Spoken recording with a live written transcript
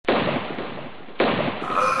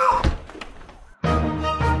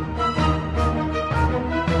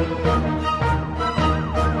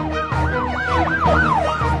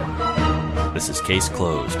This is Case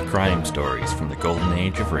Closed, crime stories from the golden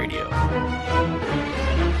age of radio.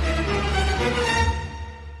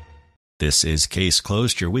 This is Case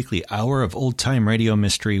Closed, your weekly hour of old-time radio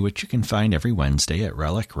mystery, which you can find every Wednesday at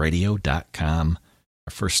relicradio.com.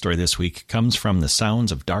 Our first story this week comes from The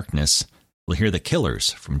Sounds of Darkness. We'll hear The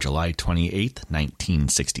Killers from July 28,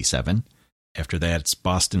 1967. After that, it's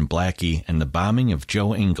Boston Blackie and the Bombing of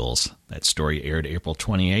Joe Ingles. That story aired April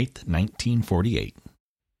 28, 1948.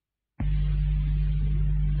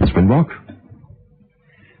 Springbok?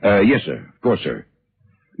 Yes, sir. Of course, sir.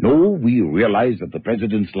 No, we realize that the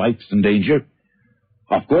President's life's in danger.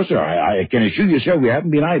 Of course, sir. I can assure you, sir, we haven't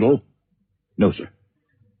been idle. No, sir.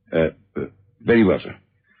 Very well, sir.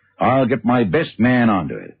 I'll get my best man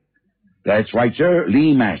onto it. That's right, sir.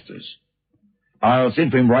 Lee Masters. I'll send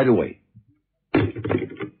for him right away.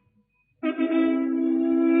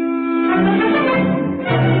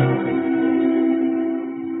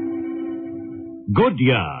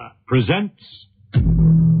 Goodyear presents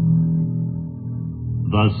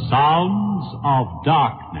The Sounds of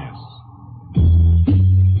Darkness.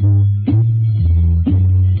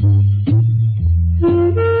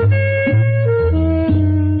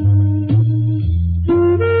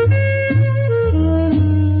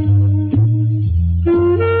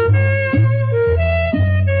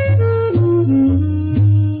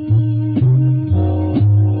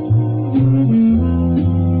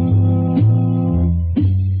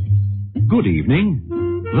 Good evening.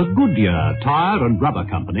 The Goodyear Tire and Rubber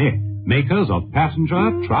Company, makers of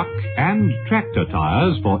passenger, truck, and tractor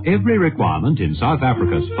tires for every requirement in South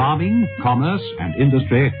Africa's farming, commerce, and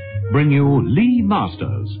industry, bring you Lee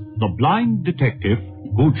Masters, the blind detective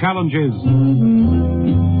who challenges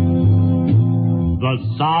the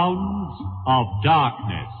sounds of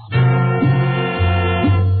darkness.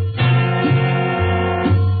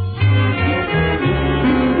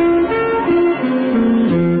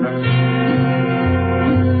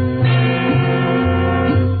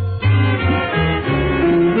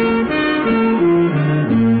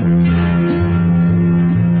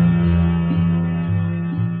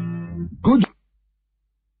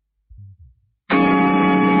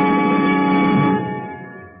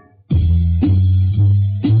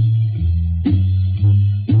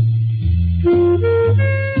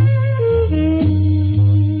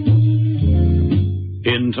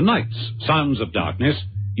 In tonight's Sounds of Darkness,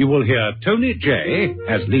 you will hear Tony J.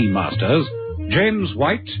 as Lee Masters, James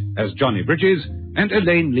White as Johnny Bridges, and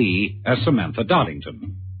Elaine Lee as Samantha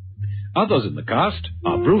Darlington. Others in the cast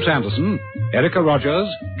are Bruce Anderson, Erica Rogers,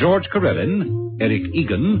 George Carellin, Eric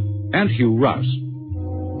Egan, and Hugh Rouse.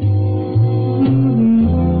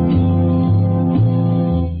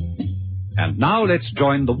 And now let's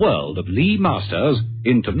join the world of Lee Masters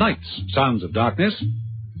in tonight's Sounds of Darkness,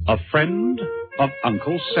 A Friend of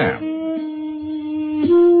Uncle Sam.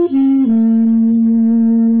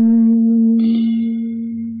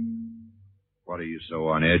 What are you so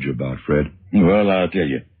on edge about, Fred? Well, I'll tell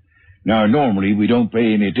you. Now, normally we don't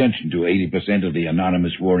pay any attention to 80% of the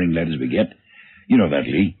anonymous warning letters we get. You know that,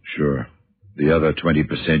 Lee. Sure. The other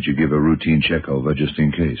 20% you give a routine check over just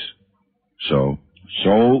in case. So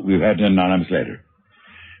we've had an anonymous letter.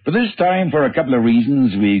 But this time, for a couple of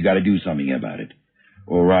reasons, we got to do something about it.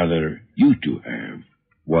 Or rather, you two have.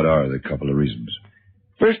 What are the couple of reasons?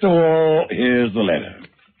 First of all, here's the letter.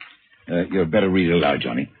 You'd better read it aloud,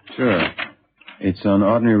 Johnny. Sure. It's on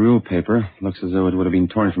ordinary rule paper. Looks as though it would have been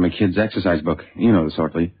torn from a kid's exercise book. You know the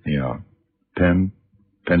sort, Lee. Yeah. Pen,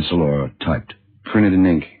 pencil, or typed? Printed in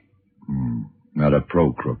ink. Not a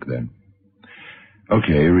pro crook, then.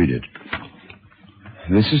 Okay, read it.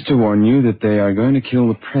 This is to warn you that they are going to kill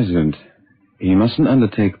the president. He mustn't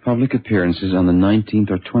undertake public appearances on the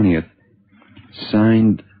 19th or 20th.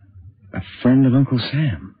 Signed, A Friend of Uncle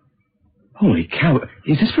Sam. Holy cow,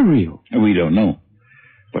 is this for real? We don't know.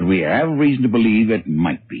 But we have reason to believe it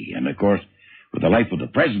might be. And, of course, with the life of the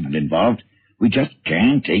president involved, we just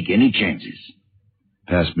can't take any chances.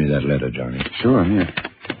 Pass me that letter, Johnny. Sure, here.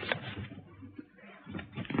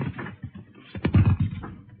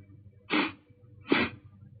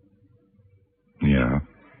 Yeah.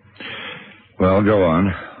 Well, go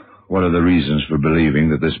on. What are the reasons for believing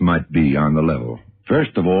that this might be on the level?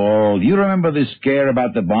 First of all, you remember this scare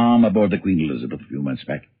about the bomb aboard the Queen Elizabeth a few months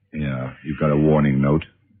back? Yeah, you've got a warning note.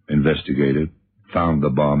 Investigated. Found the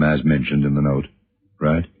bomb as mentioned in the note.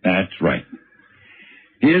 Right? That's right.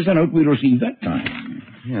 Here's the note we received that time.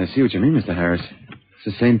 Yeah, I see what you mean, Mr. Harris. It's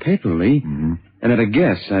the same paper, Lee. Mm-hmm. And at a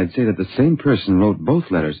guess, I'd say that the same person wrote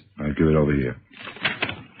both letters. I'll give it over here.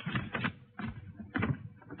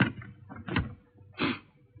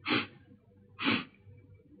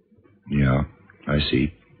 Yeah, I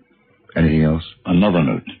see. Anything else? Another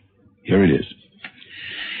note. Here it is.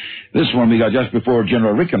 This one we got just before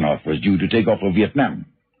General Rickenoff was due to take off for Vietnam.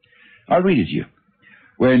 I'll read it to you.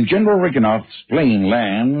 When General Rickenoff's plane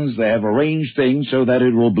lands, they have arranged things so that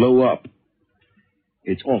it will blow up.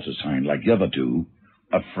 It's also signed, like the other two,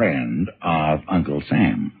 a friend of Uncle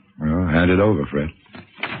Sam. Well, hand it over, Fred.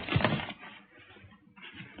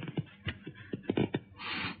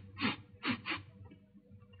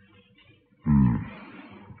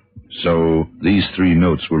 So these 3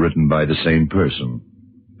 notes were written by the same person.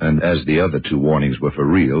 And as the other 2 warnings were for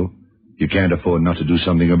real, you can't afford not to do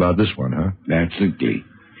something about this one, huh? That's simply.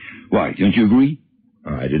 Why, don't you agree?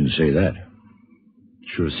 I didn't say that.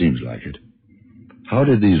 Sure seems like it. How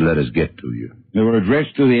did these letters get to you? They were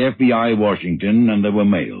addressed to the FBI, Washington, and they were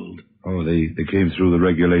mailed. Oh, they came through the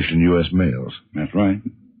regulation U.S. mails. That's right.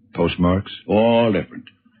 Postmarks? All different.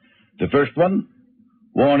 The first one,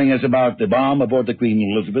 warning us about the bomb aboard the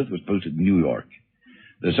Queen Elizabeth, was posted in New York.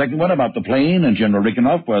 The second one about the plane and General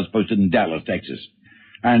Rickenoff was posted in Dallas, Texas.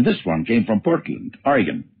 And this one came from Portland,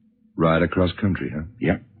 Oregon. Right across country, huh?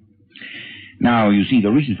 Yeah. Now, you see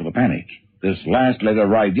the reason for the panic. This last letter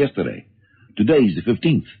arrived yesterday. Today's the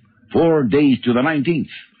 15th. 4 days to the 19th.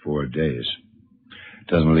 4 days.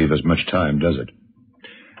 Doesn't leave us much time, does it?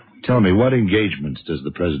 Tell me, what engagements does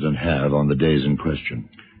the president have on the days in question?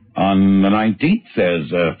 On the 19th,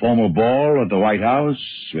 there's a formal ball at the White House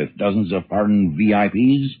with dozens of foreign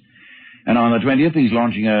VIPs. And on the 20th, he's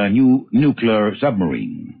launching a new nuclear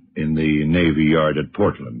submarine. In the Navy Yard at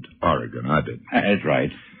Portland, Oregon, I bet. That's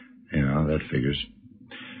right. Yeah, that figures.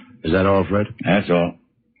 Is that all, Fred? That's all.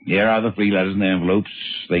 Here are the 3 letters in the envelopes.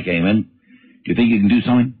 They came in. Do you think you can do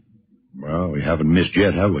something? Well, we haven't missed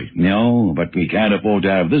yet, have we? No, but we can't afford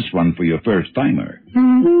to have this one for your first timer.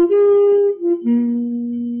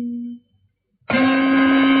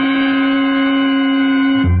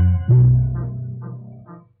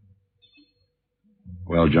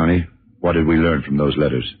 Well, Johnny, what did we learn from those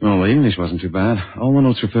letters? Well, the English wasn't too bad. All the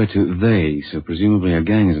notes refer to they, so presumably a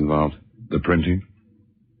gang is involved. The printing?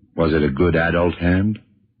 Was it a good adult hand?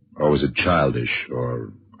 Or was it childish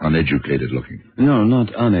or uneducated looking? No,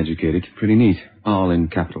 not uneducated. Pretty neat. All in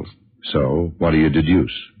capitals. So, what do you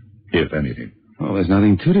deduce, if anything? Well, there's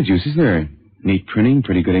nothing to deduce, is there? Neat printing,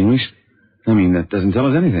 pretty good English. I mean, that doesn't tell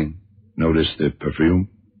us anything. Notice the perfume?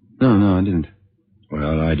 No, I didn't.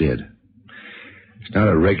 Well, I did. It's not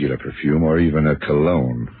a regular perfume or even a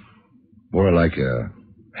cologne. More like a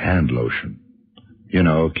hand lotion. You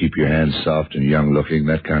know, keep your hands soft and young-looking,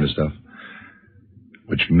 that kind of stuff.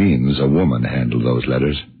 Which means a woman handled those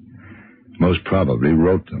letters. Most probably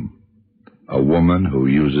wrote them. A woman who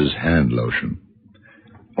uses hand lotion.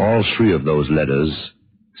 All 3 of those letters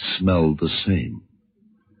smelled the same.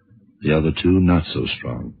 The other 2, not so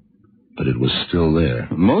strong. But it was still there.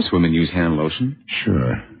 Most women use hand lotion.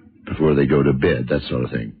 Sure. Before they go to bed, that sort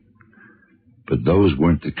of thing. But those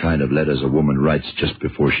weren't the kind of letters a woman writes just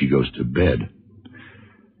before she goes to bed.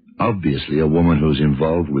 Obviously, a woman who's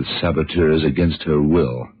involved with saboteurs against her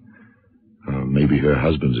will. Maybe her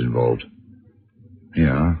husband's involved.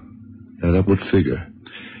 Yeah, that would figure.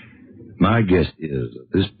 My guess is that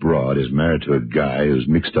this broad is married to a guy who's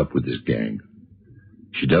mixed up with this gang.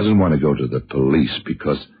 She doesn't want to go to the police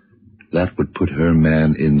because that would put her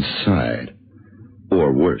man inside.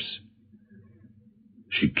 Or worse.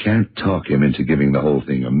 She can't talk him into giving the whole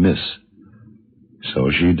thing a miss. So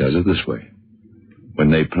she does it this way. When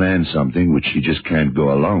they plan something which she just can't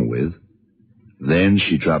go along with, then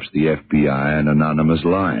she drops the FBI an anonymous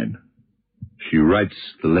line. She writes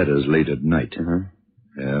the letters late at night.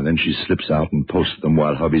 Then she slips out and posts them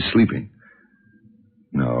while hubby's sleeping.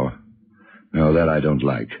 No, that I don't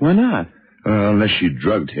like. Why not? Unless she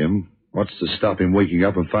drugged him, what's to stop him waking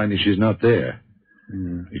up and finding she's not there?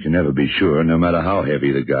 You can never be sure, no matter how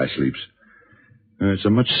heavy the guy sleeps. It's a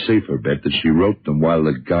much safer bet that she wrote them while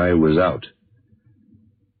the guy was out.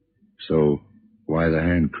 So, why the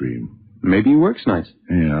hand cream? Maybe he works nights.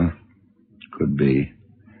 Yeah, could be.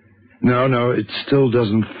 No, it still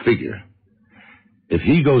doesn't figure. If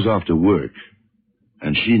he goes off to work,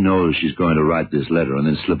 and she knows she's going to write this letter and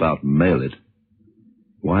then slip out and mail it,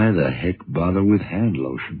 why the heck bother with hand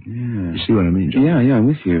lotion? Yeah. You see what I mean, John? Yeah, I'm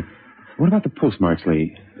with you. What about the postmarks,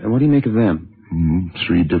 Lee? What do you make of them?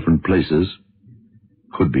 3 different places.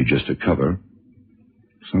 Could be just a cover.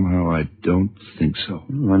 Somehow I don't think so.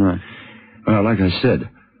 Why not? Well, like I said,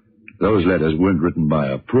 those letters weren't written by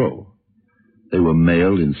a pro. They were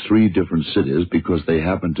mailed in 3 different cities because they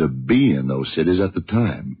happened to be in those cities at the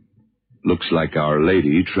time. Looks like Our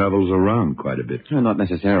Lady travels around quite a bit. Not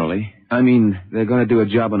necessarily. I mean, they're going to do a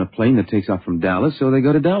job on a plane that takes off from Dallas, so they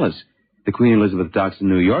go to Dallas. The Queen Elizabeth docks in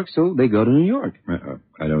New York, so they go to New York.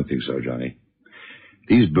 I don't think so, Johnny.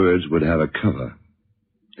 These birds would have a cover.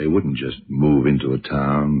 They wouldn't just move into a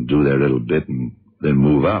town, do their little bit, and then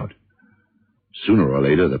move out. Sooner or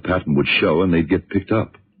later, the pattern would show and they'd get picked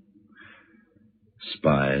up.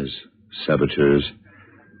 Spies, saboteurs,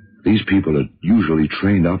 these people are usually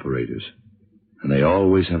trained operators, and they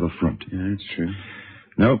always have a front. Yeah, that's true.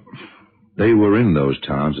 No, they were in those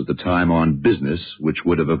towns at the time on business, which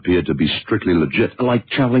would have appeared to be strictly legit. Like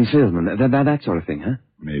traveling salesmen, that sort of thing, huh?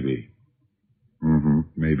 Maybe.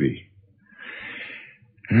 Maybe.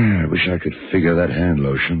 I wish I could figure that hand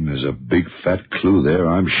lotion. There's a big fat clue there,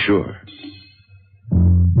 I'm sure.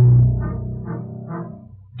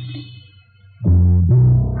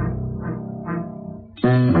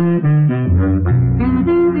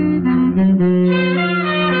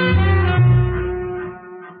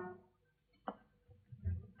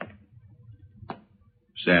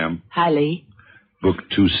 Sam. Hi, Lee. Book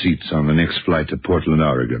 2 seats on the next flight to Portland,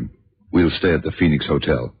 Oregon. We'll stay at the Phoenix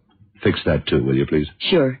Hotel. Fix that, too, will you, please?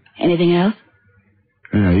 Sure. Anything else?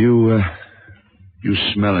 You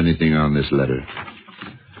smell anything on this letter?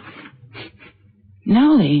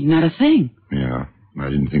 No, Lee, not a thing. Yeah, I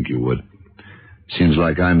didn't think you would. Seems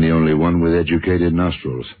like I'm the only one with educated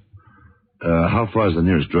nostrils. How far is the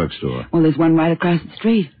nearest drugstore? Well, there's one right across the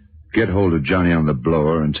street. Get hold of Johnny on the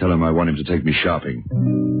blower and tell him I want him to take me shopping.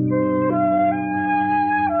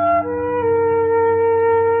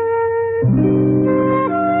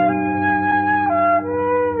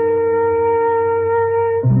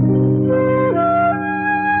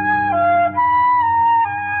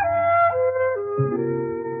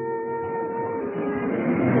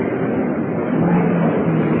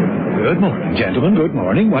 Good morning, gentlemen. Good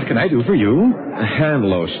morning. What can I do for you? A hand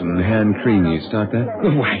lotion, hand cream. You stock that?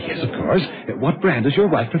 Why, yes, of course. What brand does your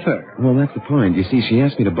wife prefer? Well, that's the point. You see, she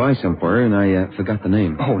asked me to buy some for her, and I forgot the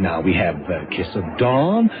name. Oh, now we have Kiss of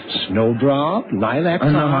Dawn, Snowdrop, Lilac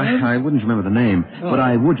Time. No, I wouldn't remember the name, but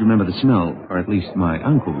I would remember the smell, or at least my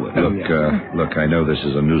uncle would. Look, I know this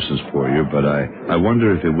is a nuisance for you, but I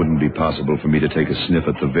wonder if it wouldn't be possible for me to take a sniff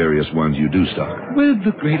at the various ones you do stock. With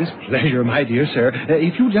the greatest pleasure, my dear sir.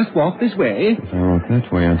 If you just walk this way. If I walk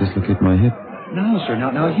that way, I'll dislocate my hip. Now, sir,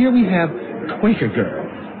 now here we have Quaker Girl.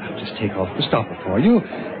 I'll just take off the stopper for you.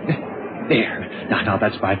 There. Now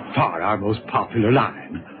that's by far our most popular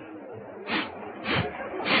line.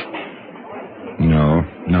 No,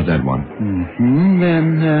 not that one.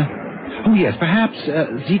 Then, oh yes, perhaps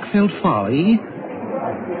Ziegfeld Folly.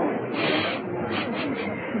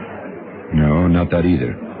 No, not that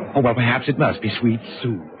either. Oh, well, perhaps it must be Sweet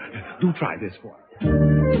Sue. Do try this for me.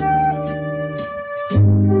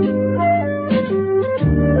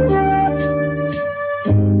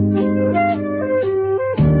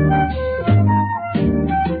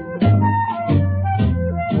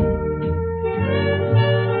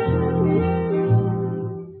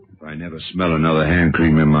 Smell another hand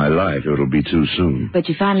cream in my life, it'll be too soon. But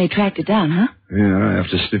you finally tracked it down, huh? Yeah,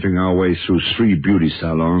 after sniffing our way through 3 beauty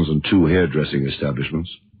salons and 2 hairdressing establishments.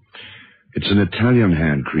 It's an Italian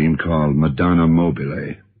hand cream called Madonna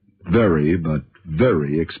Mobile. Very, but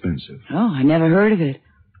very expensive. Oh, I never heard of it.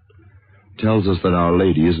 Tells us that Our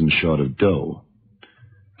Lady isn't short of dough.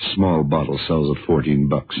 A small bottle sells at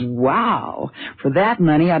 $14. Wow. For that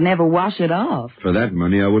money, I'd never wash it off. For that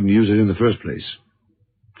money, I wouldn't use it in the first place.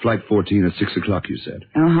 Flight 14 at 6 o'clock, you said.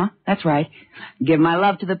 Uh-huh, that's right. Give my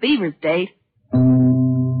love to the Beaver State.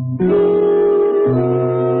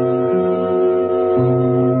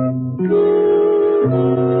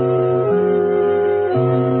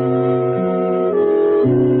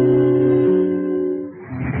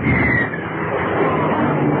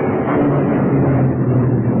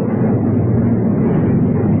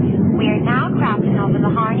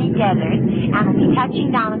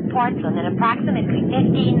 Touching down in Portland in approximately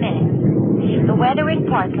 15 minutes. The weather in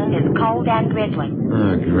Portland is cold and drizzling.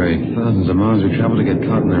 Oh, great. Thousands of miles we traveled to get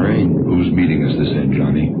caught in the rain. Whose meeting is this in,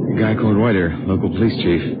 Johnny? A guy called Whiter, local police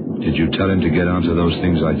chief. Did you tell him to get onto those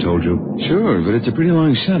things I told you? Sure, but it's a pretty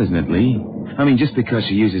long shot, isn't it, Lee? I mean, just because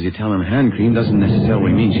she uses Italian hand cream doesn't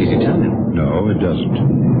necessarily mean she's Italian. No, it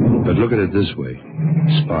doesn't. But look at it this way.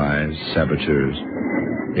 Spies, saboteurs.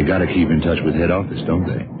 They gotta keep in touch with head office, don't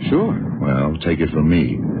they? Sure. Well, take it from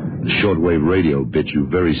me. The shortwave radio bit you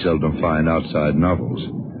very seldom find outside novels.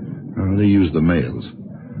 They use the mails.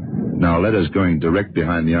 Now, letters going direct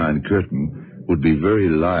behind the Iron Curtain would be very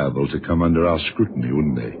liable to come under our scrutiny,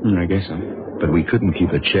 wouldn't they? I guess so. But we couldn't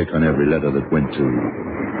keep a check on every letter that went to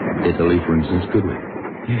Italy, for instance, could we?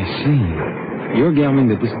 Yeah, see. You're gambling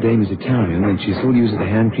that this dame is Italian and she still uses the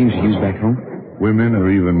hand cream she used back home? Women are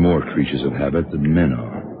even more creatures of habit than men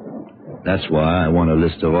are. That's why I want a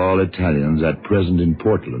list of all Italians at present in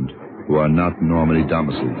Portland who are not normally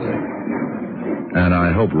domiciled there. And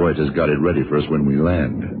I hope Reuters got it ready for us when we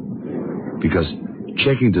land. Because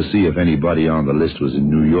checking to see if anybody on the list was in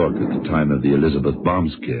New York at the time of the Elizabeth bomb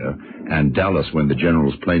scare and Dallas when the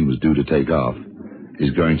general's plane was due to take off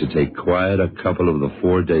is going to take quite a couple of the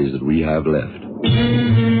 4 days that we have left.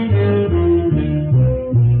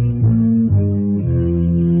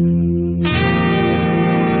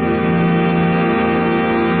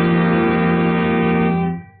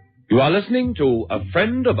 You are listening to A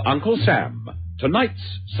Friend of Uncle Sam. Tonight's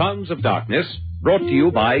Sounds of Darkness, brought to you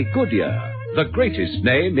by Goodyear, the greatest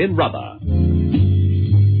name in rubber.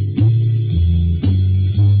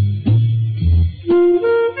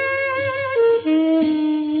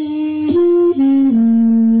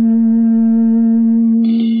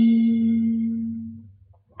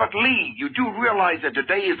 But, Lee, you do realize that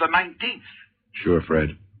today is the 19th. Sure,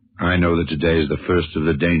 Fred. I know that today is the first of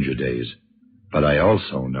the danger days. But I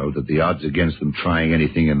also know that the odds against them trying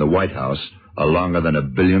anything in the White House are longer than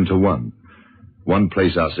 1,000,000,000 to 1. One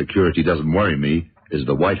place our security doesn't worry me is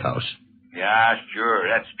the White House. Yeah, sure,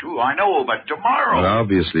 that's true. I know, but tomorrow... Well,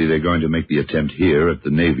 obviously they're going to make the attempt here at the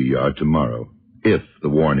Navy Yard tomorrow, if the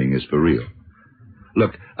warning is for real.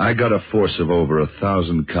 Look, I got a force of over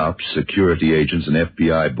 1,000 cops, security agents, and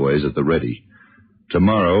FBI boys at the ready.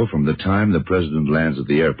 Tomorrow, from the time the president lands at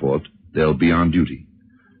the airport, they'll be on duty.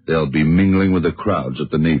 They'll be mingling with the crowds at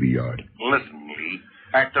the Navy Yard. Listen, Lee,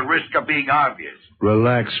 at the risk of being obvious.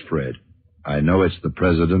 Relax, Fred. I know it's the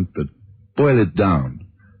president, but boil it down.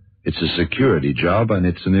 It's a security job, and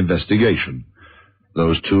it's an investigation.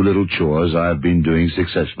 Those two little chores I've been doing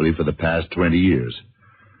successfully for the past 20 years.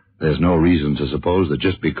 There's no reason to suppose that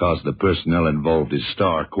just because the personnel involved is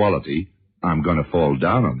star quality, I'm going to fall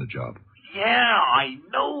down on the job. Yeah, I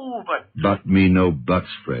know, but... But me no buts,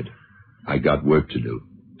 Fred. I got work to do.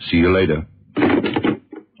 See you later.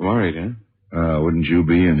 Worried, huh? Wouldn't you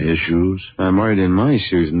be in his shoes? I'm worried in my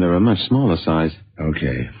shoes, and they're a much smaller size.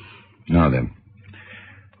 Okay. Now then,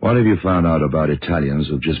 what have you found out about Italians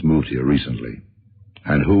who've just moved here recently?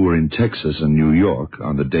 And who were in Texas and New York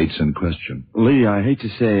on the dates in question? Lee, I hate to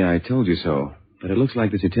say I told you so, but it looks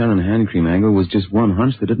like this Italian hand cream angle was just one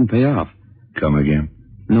hunch that didn't pay off. Come again?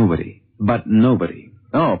 Nobody. But nobody.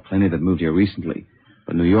 Oh, plenty that moved here recently.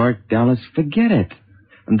 But New York, Dallas, forget it.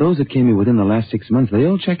 And those that came here within the last 6 months, they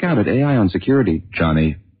all check out at AI on security.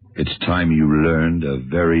 Johnny, it's time you learned a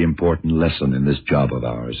very important lesson in this job of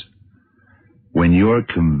ours. When you're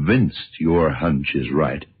convinced your hunch is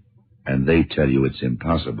right, and they tell you it's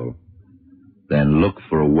impossible, then look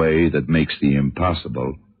for a way that makes the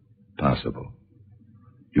impossible possible.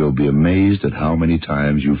 You'll be amazed at how many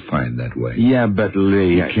times you find that way. Yeah, but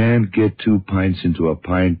Lee... You can't get 2 pints into a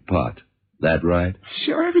pint pot. That right?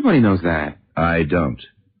 Sure, everybody knows that. I don't.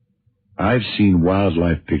 I've seen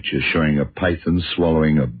wildlife pictures showing a python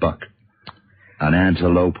swallowing a buck, an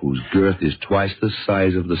antelope whose girth is twice the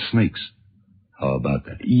size of the snake's. How about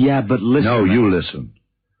that? Yeah, but listen... No, you listen.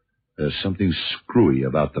 There's something screwy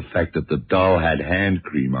about the fact that the doll had hand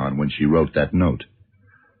cream on when she wrote that note.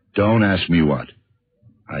 Don't ask me what.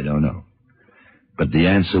 I don't know. But the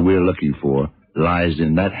answer we're looking for lies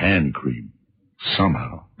in that hand cream.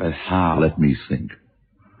 Somehow. But how? Let me think.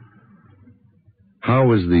 How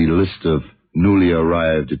was the list of newly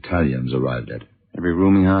arrived Italians arrived at? Every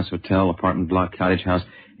rooming house, hotel, apartment block, cottage house.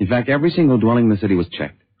 In fact, every single dwelling in the city was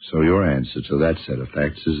checked. So your answer to that set of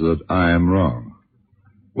facts is that I am wrong.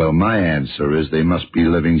 Well, my answer is they must be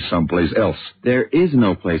living someplace else. There is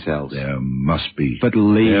no place else. There must be. But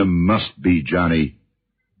Lee... There must be, Johnny.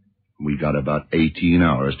 We got about 18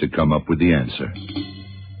 hours to come up with the answer.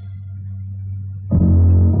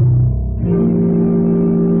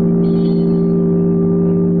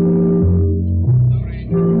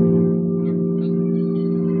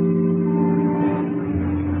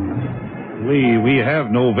 Lee, we have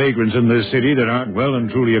no vagrants in this city that aren't well and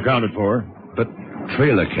truly accounted for. But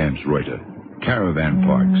trailer camps, Reuter. Caravan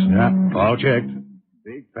parks. Yeah, all checked.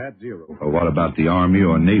 Big fat zero. Or what about the Army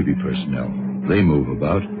or Navy personnel? They move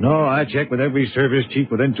about. No, I checked with every service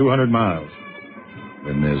chief within 200 miles.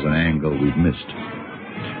 Then there's an angle we've missed.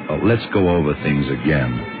 Oh, let's go over things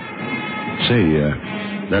again.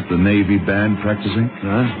 Say, that the Navy band practicing?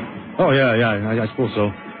 Huh? Oh, yeah, I suppose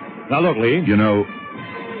so. Now, look, Lee. You know,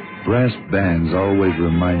 brass bands always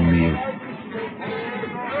remind me of...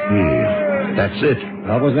 Here. That's it.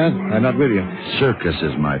 How was that? I'm not with you.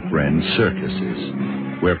 Circuses, my friend,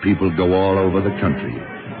 circuses. Where people go all over the country.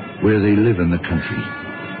 Where they live in the country.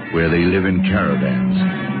 Where they live in caravans.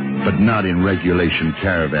 But not in regulation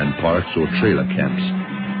caravan parks or trailer camps.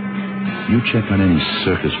 You check on any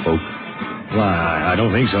circus folk, Why, I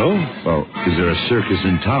don't think so. Well, is there a circus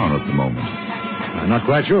in town at the moment? I'm not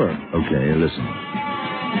quite sure. Okay, listen.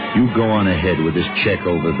 You go on ahead with this check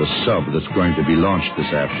over the sub that's going to be launched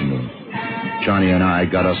this afternoon. Johnny and I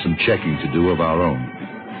got us some checking to do of our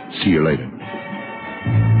own. See you later.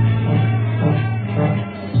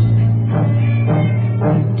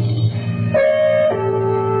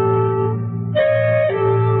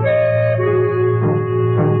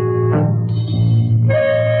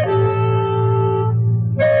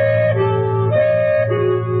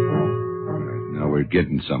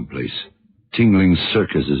 Getting someplace. Tingling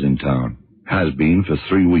Circus is in town. Has been for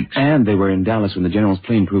 3 weeks. And they were in Dallas when the general's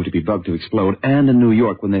plane proved to be bugged to explode, and in New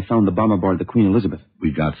York when they found the bomb aboard the Queen Elizabeth.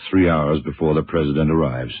 We got 3 hours before the president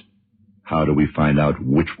arrives. How do we find out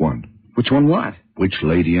which one? Which one what? Which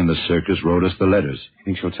lady in the circus wrote us the letters? You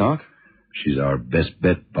think she'll talk? She's our best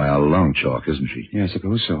bet by a long chalk, isn't she? Yeah, I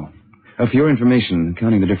suppose so. For your information,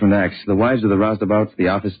 counting the different acts, the wives of the roustabouts, the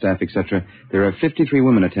office staff, etc., there are 53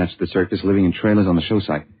 women attached to the circus living in trailers on the show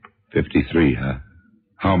site. 53, huh?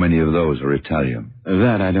 How many of those are Italian?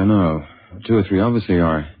 That I don't know. 2 or 3 obviously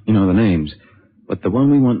are. You know the names. But the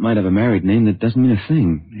one we want might have a married name that doesn't mean a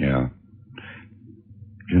thing. Yeah.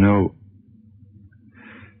 You know,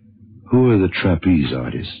 who are the trapeze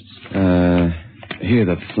artists? Here,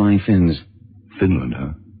 the Flying Finns. Finland,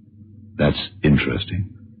 huh? That's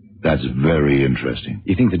interesting. That's very interesting.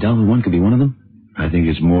 You think the Delaware one could be one of them? I think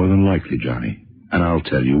it's more than likely, Johnny. And I'll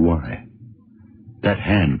tell you why. That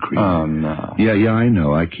hand cream. Oh, no. Yeah, I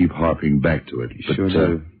know. I keep harping back to it. But sure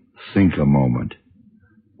do. Think a moment.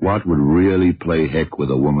 What would really play heck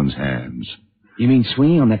with a woman's hands? You mean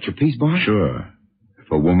swinging on that trapeze bar? Sure.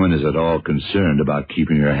 If a woman is at all concerned about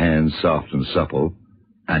keeping her hands soft and supple,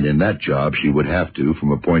 and in that job she would have to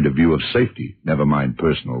from a point of view of safety, never mind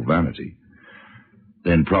personal vanity,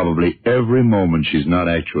 then probably every moment she's not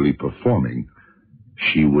actually performing,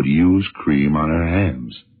 she would use cream on her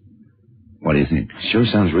hands. What do you think? Sure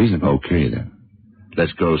sounds reasonable. Okay, then.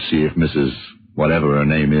 Let's go see if Mrs. whatever her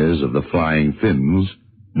name is of the Flying Finns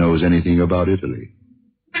knows anything about Italy.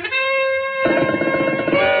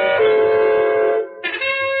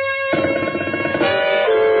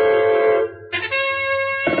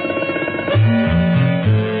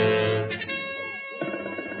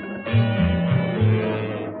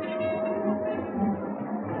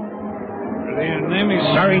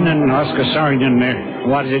 Oscar Saarinen,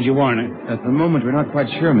 what did you want? At the moment, we're not quite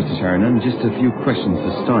sure, Mr. Saarinen. Just a few questions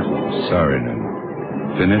to start with. Saarinen.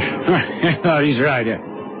 Finnish? Oh, he's right. Yeah.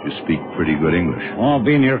 You speak pretty good English. Oh,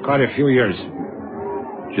 been here quite a few years.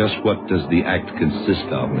 Just what does the act consist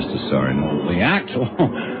of, Mr. Saarinen? The act?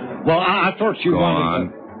 Oh, well, I thought you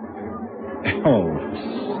wanted... Oh,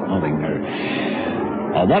 something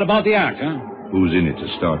there. What about the act, huh? Who's in it to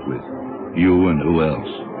start with? You and who else?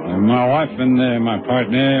 My wife and my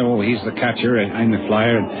partner. Oh, he's the catcher. I'm the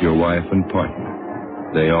flyer. Your wife and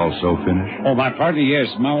partner. They also Finnish? Oh, my partner, yes.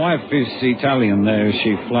 My wife is Italian.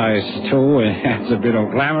 She flies too. Has a bit of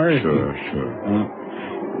glamour. Sure.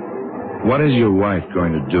 What is your wife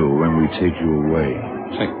going to do when we take you away?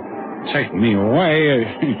 Take me away?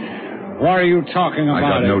 What are you talking about?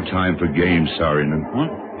 I got no time for games, Saarinen. What?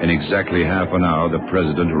 In exactly half an hour, the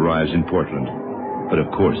president arrives in Portland. But, of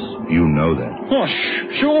course, you know that. Oh,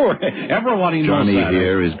 sure. Everybody knows Johnny that.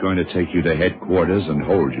 here is going to take you to headquarters and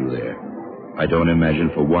hold you there. I don't imagine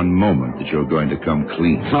for one moment that you're going to come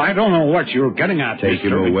clean. I don't know what you're getting at. Take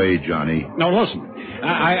him away, Johnny. No, listen.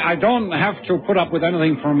 I don't have to put up with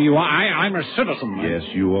anything from you. I'm a citizen. Yes,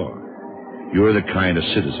 you are. You're the kind of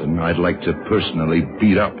citizen I'd like to personally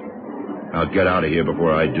beat up. Now get out of here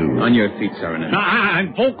before I do. On your feet, Saarinen. I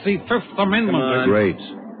invoke the Fifth Amendment. Great.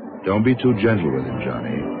 Don't be too gentle with him,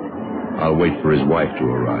 Johnny. I'll wait for his wife to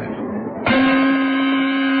arrive.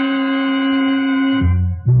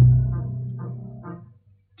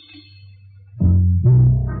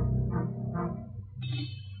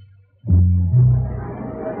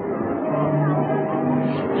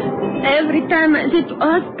 Every time I say to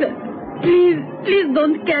Oscar, please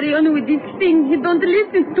don't carry on with these things. He don't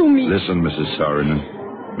listen to me. Listen, Mrs.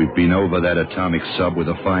 Saarinen. We've been over that atomic sub with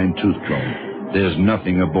a fine-tooth comb. There's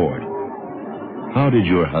nothing aboard. How did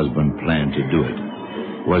your husband plan to do it?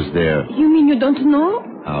 Was there... You mean you don't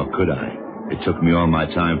know? How could I? It took me all my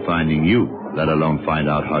time finding you, let alone find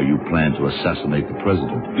out how you plan to assassinate the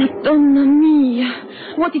president. Donna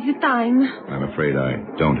mia. What is the time? I'm afraid I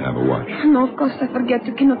don't have a watch. No, of course I forget.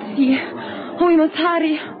 You cannot see. Oh, we must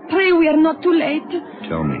hurry. Pray we are not too late.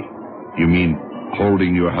 Tell me, you mean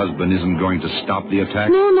holding your husband isn't going to stop the attack?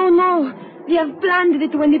 No. We have planned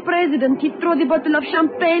that when the president he throw the bottle of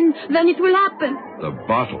champagne, then it will happen. The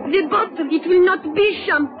bottle? The bottle, it will not be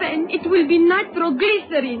champagne. It will be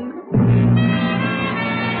nitroglycerin.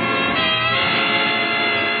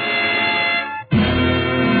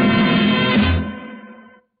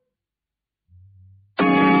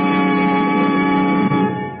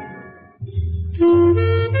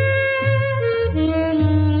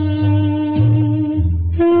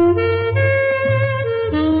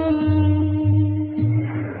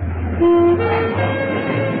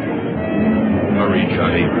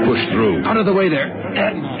 Out of the way there.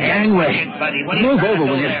 Gangway. Buddy, what Move over,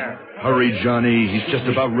 will you? Hurry, Johnny. He's just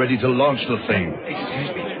about ready to launch the thing.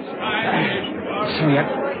 Sorry,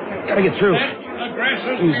 I gotta get through.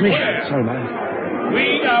 Excuse me. Sorry, man.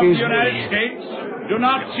 We of the United States do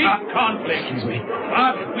not seek conflict. Excuse me.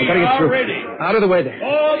 But we I gotta get are through. ready. Out of the way there.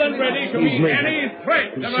 More than ready to meet Excuse me. any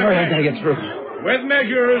threat. I'm sorry, I gotta get through. With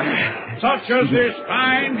measures such as this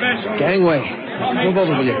fine vessel. Gangway. Move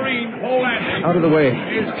over, will you? Out of the way.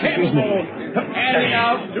 Is Excuse me. capable of handing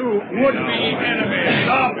out to would-be enemies.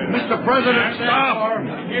 Stop, Mr. President, stop.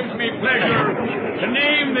 Gives me pleasure to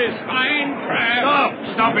name this fine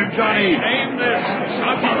craft. Stop him, Johnny. Name this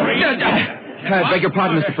submarine. I beg your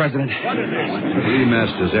pardon, Mr. President. What is this? Lee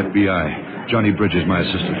Masters, FBI. Johnny Bridges, my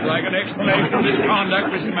assistant. Like an explanation of this conduct,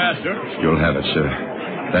 Mr. Master. You'll have it, sir.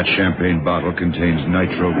 That champagne bottle contains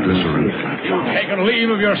nitroglycerin. You've taken leave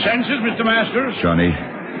of your senses, Mr. Masters. Johnny,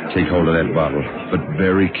 take hold of that bottle, but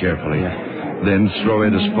very carefully. Then throw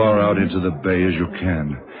it as far out into the bay as you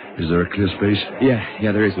can. Is there a clear space?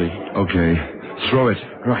 Yeah, there is, Lee. Okay. Throw it.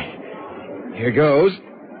 Right. Here goes.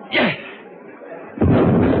 Yeah!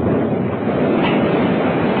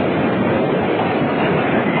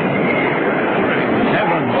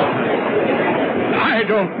 I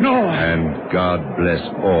don't know. And God bless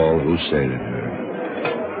all who sailed in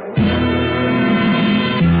her.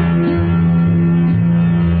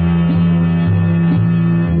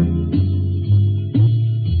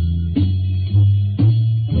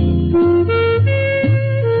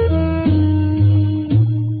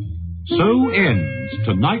 So ends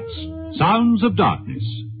tonight's Sounds of Darkness,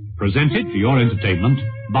 presented for your entertainment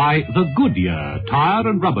by the Goodyear Tire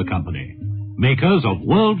and Rubber Company, makers of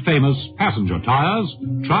world-famous passenger tires,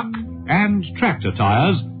 truck, and tractor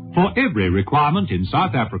tires for every requirement in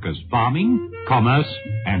South Africa's farming, commerce,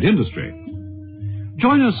 and industry.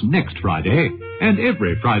 Join us next Friday and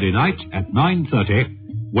every Friday night at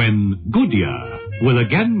 9:30 when Goodyear will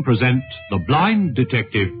again present the blind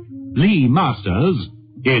detective Lee Masters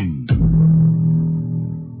in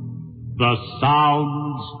The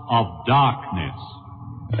Sounds of Darkness.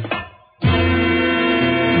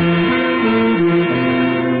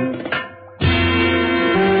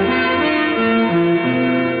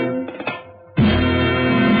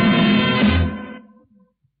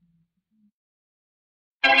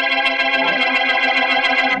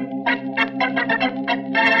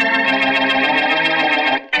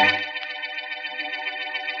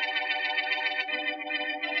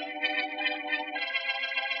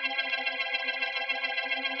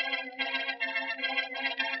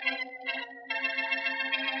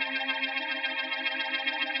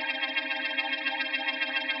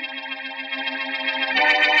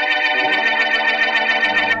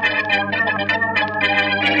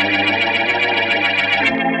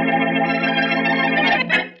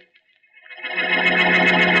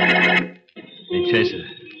 Chaser,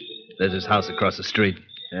 there's his house across the street.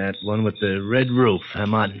 That one with the red roof, huh,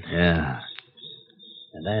 Martin? Yeah.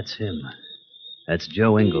 And that's him. That's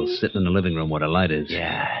Joe Ingalls sitting in the living room where the light is.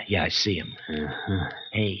 Yeah, I see him. Uh-huh.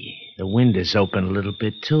 Hey, the window's open a little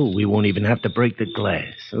bit, too. We won't even have to break the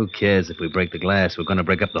glass. Who cares if we break the glass? We're going to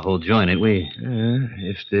break up the whole joint, ain't we?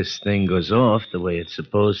 If this thing goes off the way it's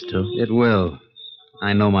supposed to. It will.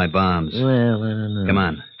 I know my bombs. Well, I don't know. Come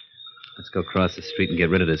on. Let's go across the street and get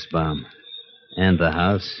rid of this bomb. And the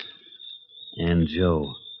house. And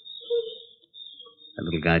Joe. That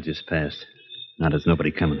little guy just passed. Now there's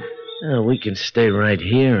nobody coming. Oh, we can stay right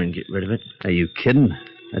here and get rid of it. Are you kidding?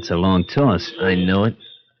 That's a long toss. I know it.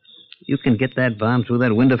 You can get that bomb through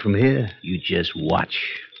that window from here. You just watch.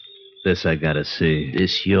 This I gotta see.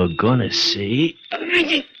 This you're gonna see.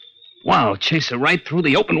 Wow, Chaser, right through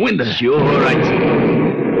the open window. Sure,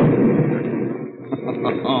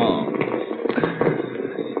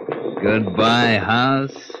 Goodbye,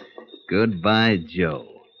 house. Goodbye, Joe.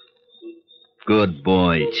 Good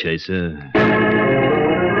boy, Chaser.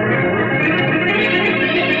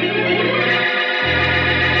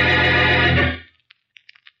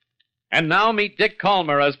 And now meet Dick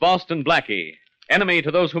Calmer as Boston Blackie. Enemy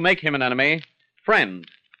to those who make him an enemy. Friend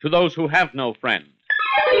to those who have no friend.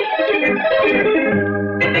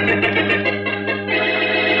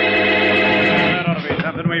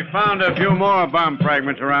 We found a few more bomb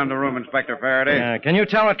fragments around the room, Inspector Faraday. Can you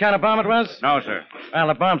tell what kind of bomb it was? No, sir. Well,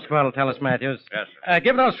 the bomb squad will tell us, Matthews. Yes, sir.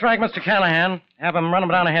 Give those fragments to Callahan. Have him run them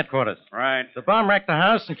down to headquarters. Right. The bomb wrecked the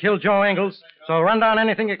house and killed Joe Ingalls, so run down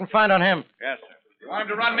anything you can find on him. Yes, sir. You want him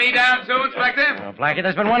to run me down, too, Inspector? Oh, Blackie,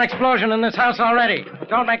 there's been one explosion in this house already.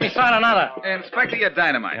 Don't make me sign another. Inspector, you're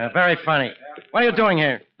dynamite. Very funny. What are you doing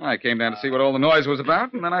here? I came down to see what all the noise was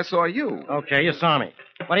about, and then I saw you. Okay, you saw me.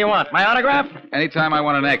 What do you want, my autograph? Anytime I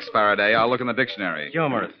want an X, Faraday, I'll look in the dictionary.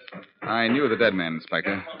 Humorous. I knew the dead man,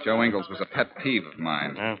 Inspector. Joe Ingalls was a pet peeve of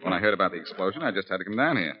mine. When I heard about the explosion, I just had to come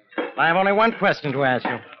down here. I have only one question to ask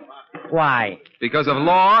you. Why? Because of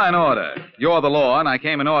law and order. You're the law, and I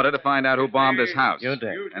came in order to find out who bombed this house. You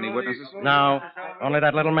did. Any witnesses? No. Only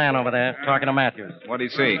that little man over there talking to Matthews. What'd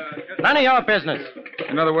he see? None of your business.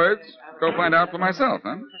 In other words, go find out for myself,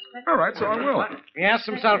 huh? All right, so I will. He asks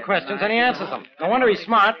himself questions, and he answers them. No wonder he's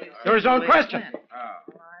smart. They're his own questions.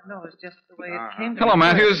 No, it's just the way it came to Hello,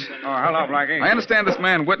 Matthews. Oh, hello, Blackie. I understand this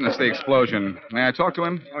man witnessed the explosion. May I talk to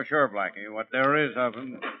him? Oh, sure, Blackie. What there is of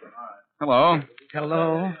him. Hello.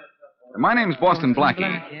 Hello. My name's Boston Blackie.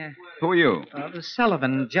 Yeah. Who are you?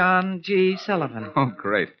 Sullivan, John G. Sullivan. Oh,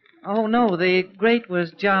 great. Oh, no, the great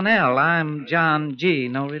was John L. I'm John G.,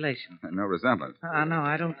 no relation. No resemblance. No,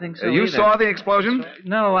 I don't think so You either. saw the explosion?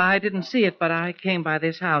 No, I didn't see it, but I came by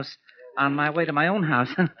this house on my way to my own house,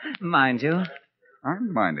 mind you.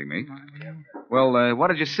 I'm minding me. Well, what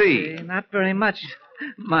did you see? Not very much,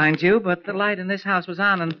 mind you, but the light in this house was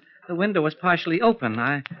on and the window was partially open.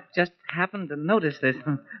 I just happened to notice this,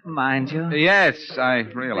 mind you. Yes, I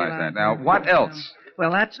realize that. Now, what else?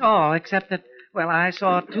 Well, that's all, except that, well, I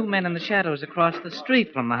saw two men in the shadows across the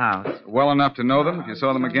street from the house. Well enough to know them if you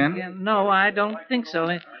saw them again? Yeah, no, I don't think so.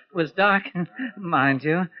 It was dark, mind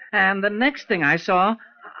you. And the next thing I saw,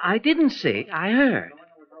 I didn't see. I heard.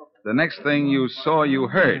 The next thing you saw, you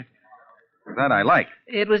heard. That I like.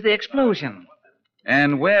 It was the explosion.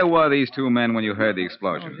 And where were these two men when you heard the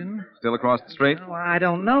explosion? Still across the street? Oh, I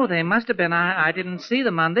don't know. They must have been. I didn't see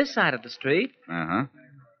them on this side of the street. Uh-huh.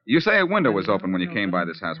 You say a window was open when you came by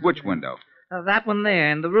this house. Which window? That one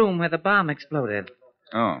there, in the room where the bomb exploded.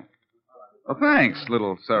 Oh. Well, thanks,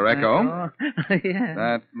 little Sir Echo. Yeah.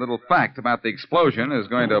 That little fact about the explosion is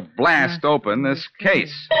going to blast open this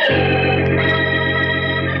case.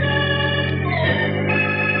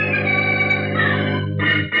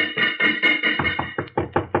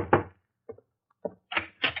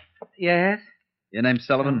 Yes? Your name's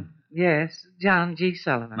Sullivan? Yes, John G.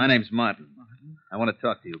 Sullivan. My name's Martin. I want to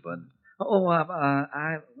talk to you, bud.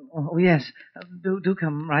 Yes. Do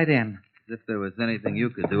come right in. As if there was anything you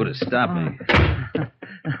could do to stop me.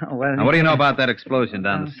 Well, Now, what do you know about that explosion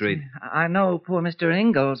down the street? I know poor Mr.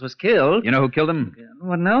 Ingalls was killed. You know who killed him?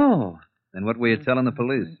 Well, no. Then what were you telling the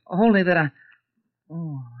police? Only that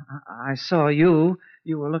I saw you.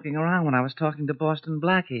 You were looking around when I was talking to Boston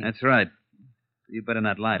Blackie. That's right. You better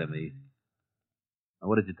not lie to me. Now,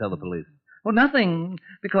 what did you tell the police? Well, nothing,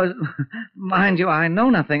 because, mind you, I know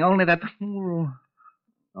nothing, only that...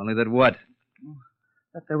 Only that what?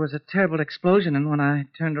 That there was a terrible explosion, and when I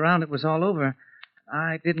turned around, it was all over.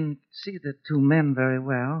 I didn't see the two men very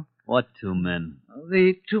well. What two men?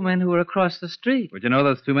 The two men who were across the street. Would you know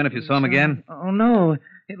those two men if you saw them again? Oh, no.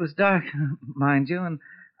 It was dark, mind you, and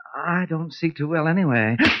I don't see too well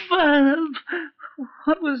anyway.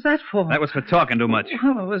 What was that for? That was for talking too much.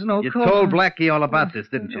 Well, there was no You call. told Blackie all about this,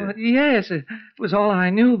 didn't you? Yes, it was all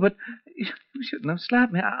I knew, but you shouldn't have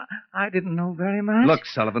slapped me. I didn't know very much. Look,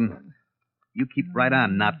 Sullivan, you keep right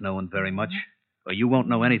on not knowing very much, or you won't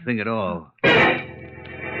know anything at all.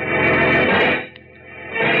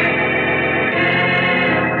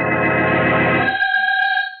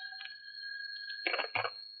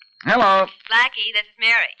 Hello. Blackie, this is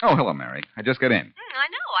Mary. Oh, hello, Mary. I just got in. I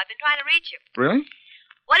know. I've been trying to reach you. Really?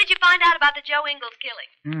 What did you find out about the Joe Ingalls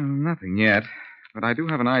killing? Nothing yet. But I do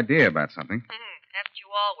have an idea about something. Haven't you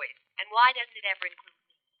always? And why doesn't it ever include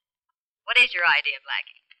me? What is your idea,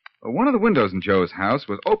 Blackie? Well, one of the windows in Joe's house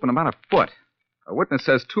was open about a foot. A witness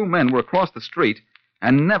says two men were across the street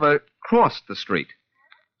and never crossed the street.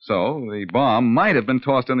 So the bomb might have been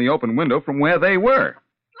tossed in the open window from where they were.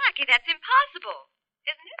 Blackie, that's impossible,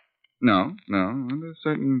 isn't it? No. Under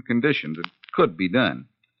certain conditions, it could be done.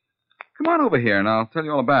 Come on over here, and I'll tell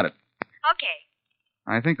you all about it. Okay.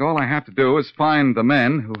 I think all I have to do is find the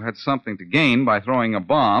men who had something to gain by throwing a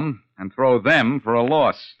bomb and throw them for a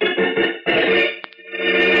loss.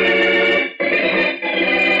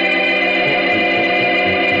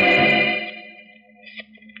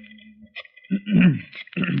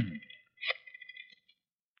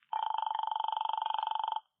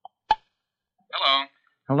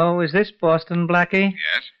 Hello, is this Boston, Blackie?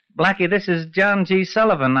 Yes? Blackie, this is John G.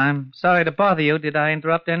 Sullivan. I'm sorry to bother you. Did I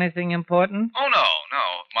interrupt anything important? Oh, no.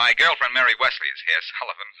 My girlfriend Mary Wesley is here,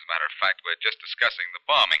 Sullivan. As a matter of fact, we're just discussing the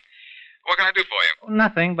bombing. What can I do for you?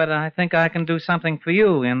 Nothing, but I think I can do something for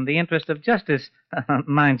you in the interest of justice,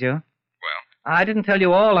 mind you. Well? I didn't tell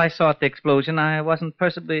you all I saw at the explosion. I wasn't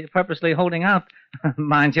purposely holding out.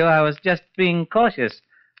 Mind you, I was just being cautious.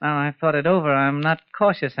 Now I thought it over. I'm not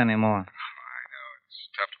cautious anymore. I know. It's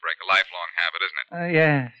tough to break a lifelong habit, isn't it?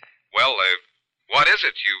 Yes. Well, what is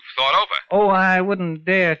it you've thought over? Oh, I wouldn't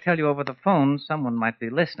dare tell you over the phone. Someone might be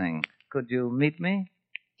listening. Could you meet me?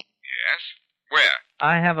 Yes? Where?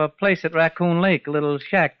 I have a place at Raccoon Lake, a little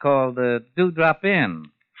shack called the Dewdrop Inn.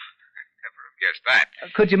 Guess that.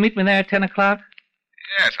 Could you meet me there at 10 o'clock?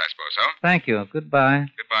 Yes, I suppose so. Thank you. Goodbye.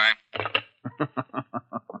 Goodbye.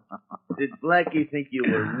 Did Blackie think you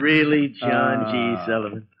were really John G.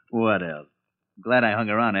 Sullivan? What else? Glad I hung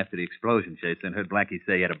around after the explosion chase and heard Blackie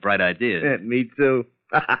say he had a bright idea. Yeah, me too.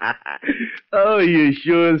 Oh, you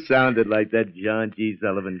sure sounded like that John G.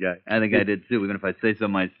 Sullivan guy. I think I did too, even if I say so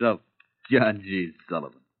myself. John G.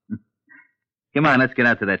 Sullivan. Come on, let's get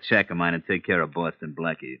out to that shack of mine and take care of Boston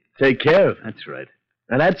Blackie. Take care of him? That's right.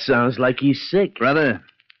 Now, that sounds like he's sick. Brother,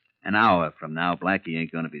 an hour from now, Blackie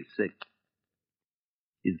ain't going to be sick.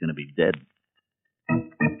 He's going to be dead.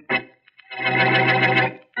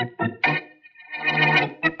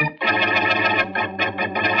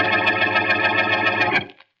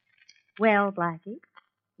 Well, Blackie,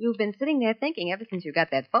 you've been sitting there thinking ever since you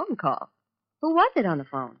got that phone call. Who was it on the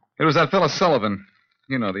phone? It was that fellow Sullivan.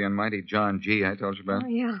 You know, the unmighty John G. I told you about. Oh,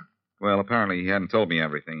 yeah. Well, apparently he hadn't told me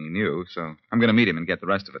everything he knew, so I'm going to meet him and get the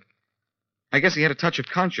rest of it. I guess he had a touch of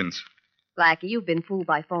conscience. Blackie, you've been fooled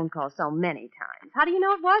by phone calls so many times. How do you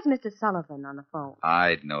know it was Mr. Sullivan on the phone?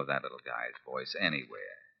 I'd know that little guy's voice anywhere.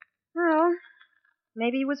 Well,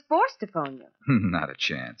 maybe he was forced to phone you. Not a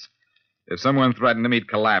chance. If someone threatened him, he'd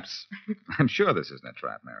collapse. I'm sure this isn't a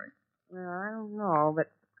trap, Mary. Well, I don't know,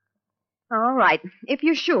 but... All right. If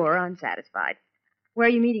you're sure, I'm satisfied. Where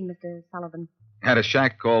are you meeting, Mr. Sullivan? At a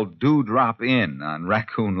shack called Dewdrop Inn on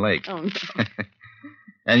Raccoon Lake. Oh, no.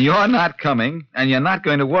 And you're not coming, and you're not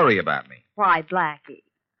going to worry about me. Why, Blackie,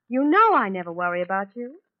 you know I never worry about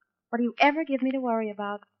you. What do you ever give me to worry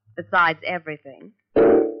about? Besides everything.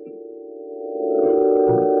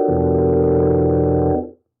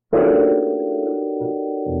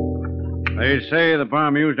 They say the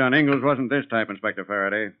bomb used on Ingalls wasn't this type, Inspector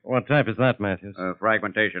Faraday. What type is that, Matthews? A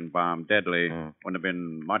fragmentation bomb, deadly. Wouldn't have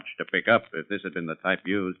been much to pick up if this had been the type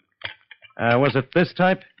used. Was it this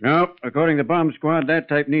type? No. According to the bomb squad, that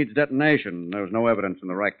type needs detonation. There was no evidence in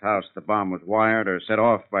the wrecked house the bomb was wired or set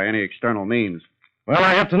off by any external means. Well,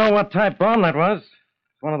 I have to know what type bomb that was.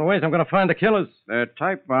 It's one of the ways I'm going to find the killers. The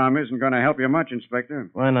type bomb isn't going to help you much, Inspector.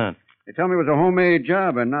 Why not? They tell me it was a homemade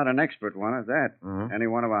job and not an expert one at that. Uh-huh. Any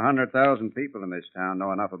one of 100,000 people in this town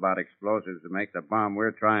know enough about explosives to make the bomb we're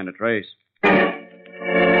trying to trace.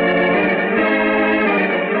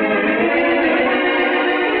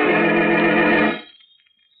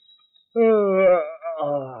 Oh,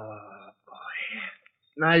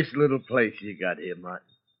 boy. Nice little place you got here, Martin.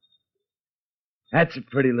 That's a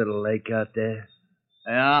pretty little lake out there.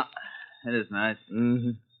 Yeah, it is nice.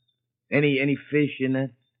 Mm-hmm. Any fish in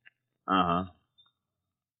it? Uh-huh.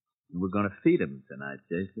 We're going to feed him tonight,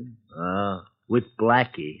 Jason. Oh, with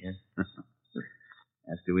Blackie, huh?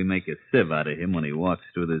 After we make a sieve out of him when he walks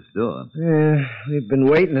through this door. Yeah, we've been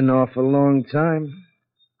waiting an awful long time.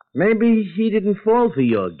 Maybe he didn't fall for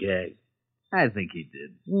your gag. I think he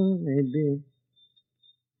did. Maybe.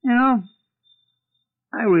 You know,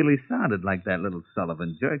 I really sounded like that little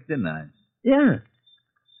Sullivan jerk, didn't I? Yeah.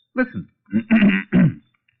 Listen.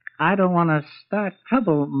 I don't want to start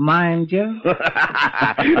trouble, mind you.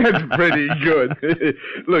 That's pretty good.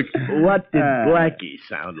 Look, what did Blackie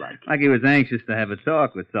sound like? Like he was anxious to have a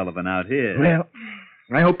talk with Sullivan out here. Well,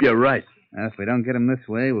 I hope you're right. If we don't get him this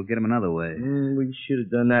way, we'll get him another way. We should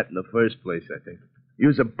have done that in the first place, I think.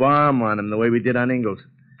 Use a bomb on him the way we did on Ingalls.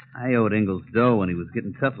 I owed Ingalls dough and he was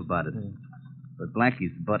getting tough about it. But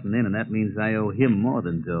Blackie's butting in, and that means I owe him more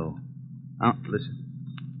than dough. Oh, listen.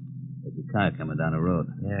 There's a car coming down the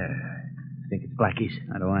road. Yeah. I think it's Blackie's.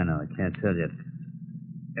 How do I know? I can't tell yet.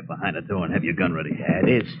 Get behind the door and have your gun ready. Yeah, it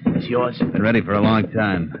is. It's yours. Been ready for a long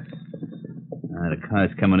time. The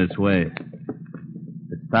car's coming this way. If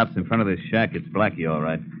it stops in front of this shack, it's Blackie, all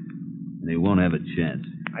right. And he won't have a chance.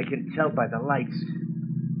 I can tell by the lights.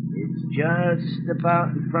 It's just about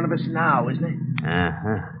in front of us now, isn't it?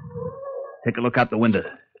 Uh-huh. Take a look out the window.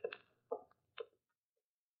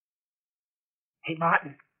 Hey,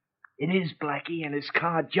 Martin. It is Blackie, and his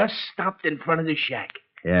car just stopped in front of the shack.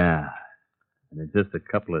 Yeah. And in just a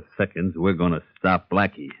couple of seconds, we're going to stop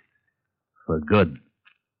Blackie. For good.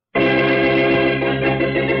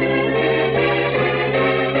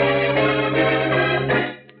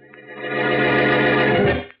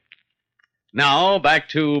 Now, back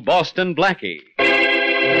to Boston Blackie.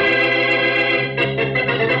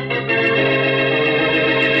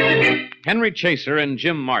 Henry Chaser and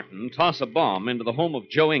Jim Martin toss a bomb into the home of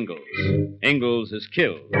Joe Ingalls. Ingalls is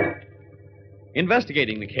killed.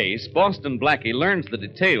 Investigating the case, Boston Blackie learns the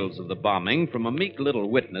details of the bombing from a meek little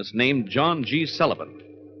witness named John G. Sullivan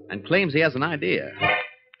and claims he has an idea.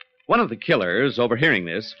 One of the killers, overhearing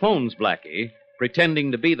this, phones Blackie,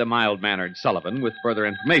 pretending to be the mild-mannered Sullivan with further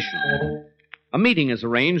information. A meeting is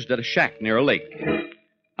arranged at a shack near a lake.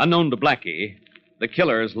 Unknown to Blackie, the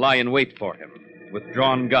killers lie in wait for him with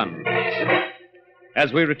drawn guns.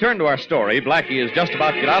 As we return to our story, Blackie is just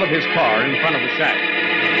about to get out of his car in front of the shack.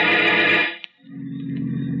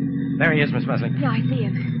 There he is, Miss Wesley. Yeah, I see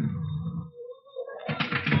him.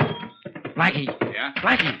 Blackie. Yeah?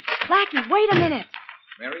 Blackie. Blackie, wait a minute.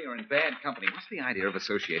 Mary, you're in bad company. What's the idea of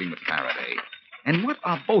associating with Faraday? And what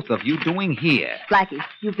are both of you doing here? Blackie,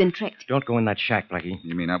 you've been tricked. Don't go in that shack, Blackie.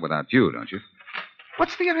 You mean not without you, don't you?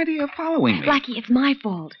 What's the idea of following me? Blackie, it's my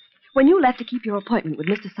fault. When you left to keep your appointment with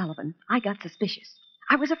Mr. Sullivan, I got suspicious.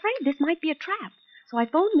 I was afraid this might be a trap. So I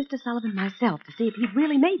phoned Mr. Sullivan myself to see if he'd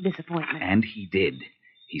really made this appointment. And he did.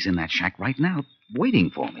 He's in that shack right now, waiting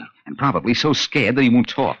for me. And probably so scared that he won't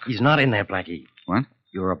talk. He's not in there, Blackie. What?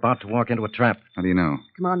 You're about to walk into a trap. How do you know?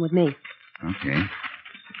 Come on with me. Okay.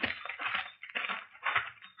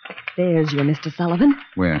 There's your Mr. Sullivan.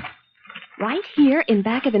 Where? Right here in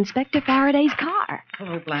back of Inspector Faraday's car.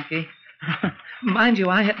 Hello, Blackie. Mind you,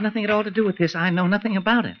 I had nothing at all to do with this. I know nothing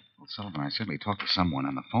about it. Well, Sullivan, I certainly talked to someone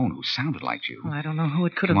on the phone who sounded like you. Well, I don't know who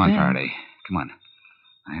it could Come have on, been. Faraday. Come on.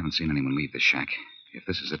 I haven't seen anyone leave the shack. If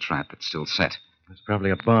this is a trap, it's still set. There's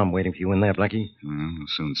probably a bomb waiting for you in there, Blackie. Well, we'll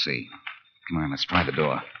soon see. Come on, let's try the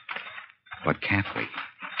door. But carefully.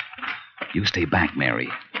 You stay back, Mary,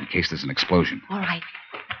 in case there's an explosion. All right.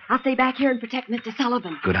 I'll stay back here and protect Mr.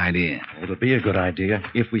 Sullivan. Good idea. It'll be a good idea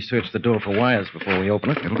if we search the door for wires before we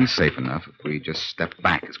open it. It'll be safe enough if we just step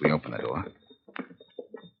back as we open the door.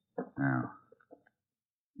 Now,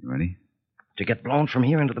 you ready? To get blown from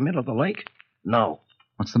here into the middle of the lake? No.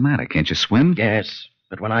 What's the matter? Can't you swim? Yes,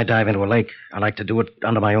 but when I dive into a lake, I like to do it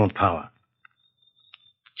under my own power.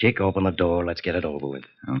 Kick open the door. Let's get it over with.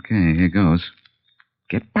 Okay, here goes.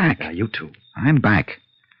 Get back. Now, you two. I'm back.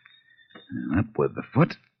 Now, up with the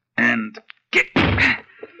foot and get.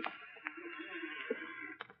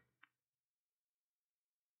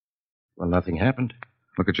 Well, nothing happened.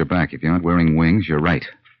 Look at your back. If you aren't wearing wings, you're right.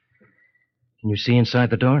 Can you see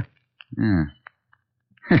inside the door? Yeah.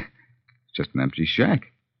 It's just an empty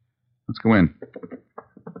shack. Let's go in.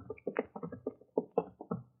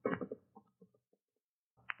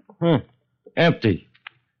 Empty.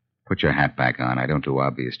 Put your hat back on. I don't do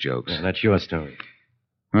obvious jokes. Yeah, that's your story.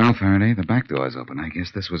 Well, Faraday, the back door's open. I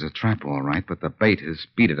guess this was a trap, all right, but the bait has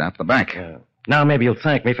beat it out the back. Now maybe you'll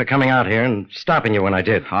thank me for coming out here and stopping you when I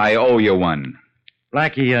did. I owe you one.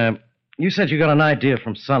 Blackie, you said you got an idea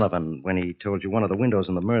from Sullivan when he told you one of the windows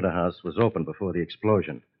in the murder house was open before the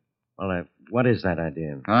explosion. Well, what is that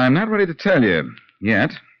idea? I'm not ready to tell you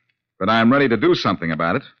yet, but I'm ready to do something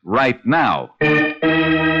about it right now.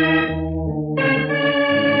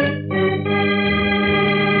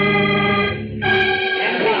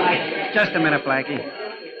 Just a minute, Blackie.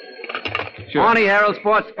 Sure. Morning, Herald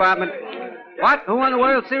Sports Department. What? Who won the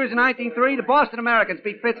World Series in 1903? The Boston Americans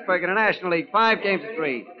beat Pittsburgh in the National League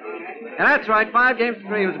 5-3. And that's right, 5-3.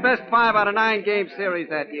 It was the best 5 out of 9 game series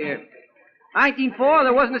that year. 1904,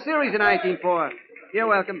 there wasn't a series in 1904. You're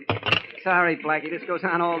welcome. Sorry, Blackie, this goes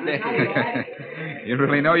on all day. You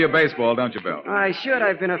really know your baseball, don't you, Bill? I should.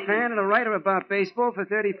 I've been a fan and a writer about baseball for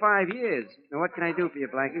 35 years. Now, what can I do for you,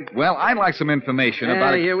 Blackie? Well, I'd like some information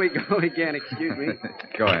about... Here we go again. Excuse me.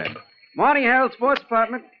 Go ahead. Morning, Herald Sports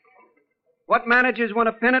Department. What managers won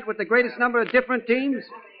a pennant with the greatest number of different teams?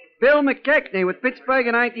 Bill McKechnie with Pittsburgh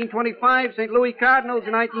in 1925, St. Louis Cardinals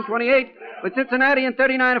in 1928, with Cincinnati in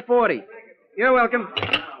 39 or 40. You're welcome.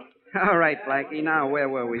 All right, Blackie. Now, where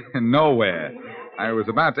were we? Nowhere. I was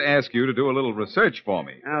about to ask you to do a little research for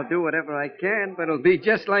me. I'll do whatever I can, but it'll be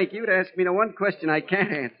just like you to ask me the one question I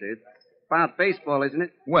can't answer. It's about baseball, isn't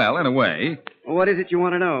it? Well, in a way. Well, what is it you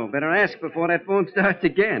want to know? Better ask before that phone starts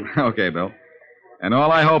again. Okay, Bill. And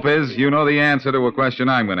all I hope is you know the answer to a question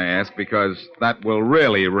I'm going to ask, because that will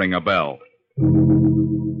really ring a bell.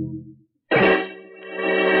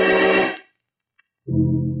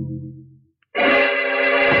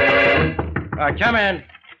 Come in.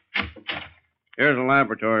 Here's a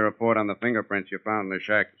laboratory report on the fingerprints you found in the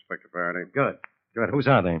shack, Inspector Faraday. Good. Good. Whose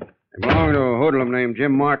are they? They belong to a hoodlum named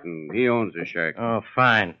Jim Martin. He owns the shack. Oh,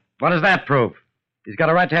 fine. What does that prove? He's got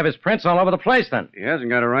a right to have his prints all over the place, then. He hasn't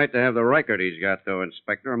got a right to have the record he's got, though,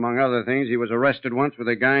 Inspector. Among other things, he was arrested once with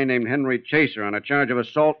a guy named Henry Chaser on a charge of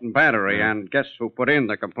assault and battery, and guess who put in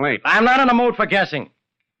the complaint? I'm not in the mood for guessing.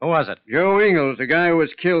 Who was it? Joe Ingalls, the guy who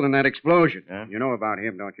was killed in that explosion. You know about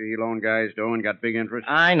him, don't you? He loaned guys dough and got big interest.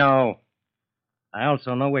 I know. I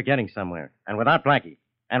also know we're getting somewhere, and without Blackie.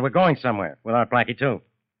 And we're going somewhere without Blackie, too.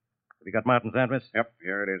 Have you got Martin's address? Yep,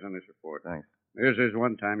 here it is on this report. Thanks. This is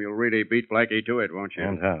one time you'll really beat Blackie to it, won't you?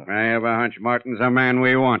 And how? I have a hunch Martin's the man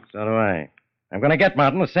we want. So do I. I'm going to get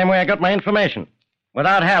Martin the same way I got my information.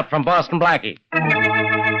 Without help from Boston Blackie.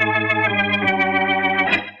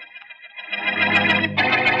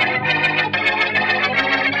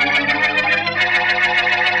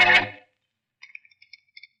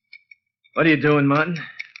 What are you doing, Martin?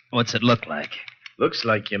 What's it look like? Looks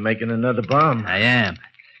like you're making another bomb. I am.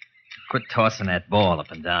 Quit tossing that ball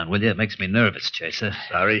up and down, will you? It makes me nervous, Chaser.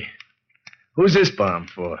 Sorry. Who's this bomb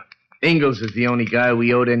for? Ingalls is the only guy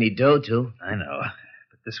we owed any dough to. I know.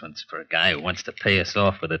 But this one's for a guy who wants to pay us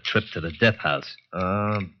off with a trip to the death house.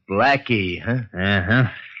 Blackie, huh? Uh-huh.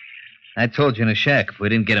 I told you in the shack if we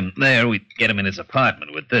didn't get him there, we'd get him in his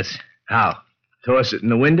apartment with this. How? Toss it in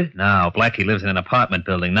the window? No, Blackie lives in an apartment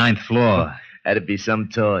building, 9th floor. That'd be some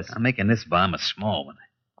toss. I'm making this bomb a small one.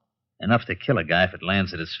 Enough to kill a guy if it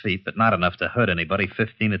lands at his feet, but not enough to hurt anybody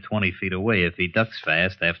 15 to 20 feet away if he ducks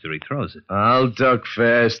fast after he throws it. I'll duck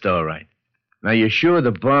fast, all right. Now, you're sure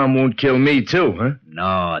the bomb won't kill me, too, huh?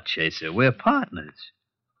 No, Chaser, we're partners.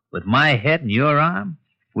 With my head and your arm,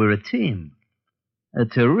 we're a team. A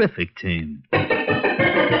terrific team.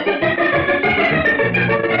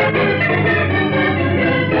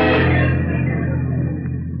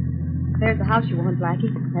 There's the house you want,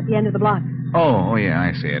 Blackie. At the end of the block. Oh, yeah,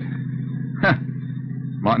 I see it. Huh.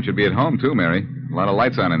 Martin should be at home, too, Mary. A lot of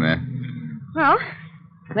lights on in there. Well,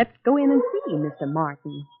 let's go in and see, Mr.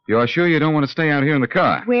 Martin. You're sure you don't want to stay out here in the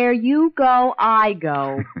car? Where you go, I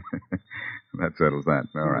go. That settles that.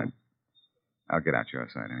 All right. I'll get out your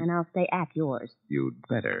side, huh? And I'll stay at yours. You'd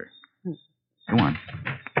better. Go on.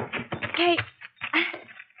 Hey,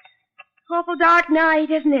 awful dark night,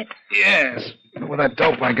 isn't it? Yes. With that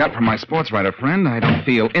dope I got from my sports writer friend, I don't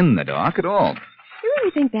feel in the dark at all. You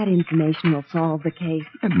really think that information will solve the case?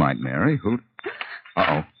 It might, Mary.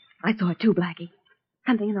 Uh-oh. I saw it too, Blackie.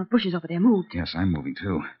 Something in those bushes over there moved. Yes, I'm moving,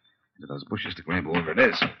 too. Into those bushes to grab whoever it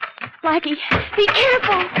is. Blackie, be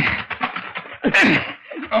careful.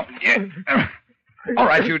 Oh, yeah. All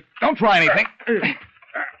right, you don't try anything.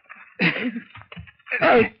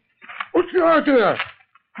 Hey, what's the idea?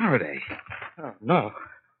 Faraday. Oh, no.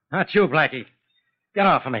 Not you, Blackie. Get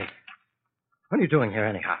off of me. What are you doing here,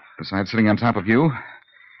 anyhow? Besides sitting on top of you,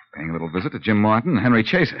 paying a little visit to Jim Martin and Henry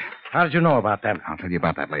Chaser. How did you know about them? I'll tell you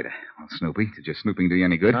about that later. Well, Snoopy, did your snooping do you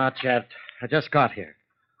any good? Not yet. I just got here.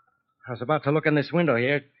 I was about to look in this window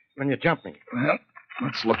here when you jumped me. Well,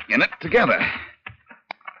 let's look in it together.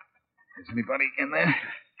 Is anybody in there?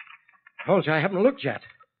 Told you I haven't looked yet.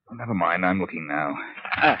 Well, never mind. I'm looking now.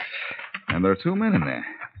 And there are 2 men in there.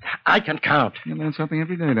 I can count. You learn something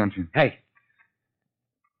every day, don't you? Hey.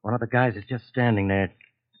 One of the guys is just standing there,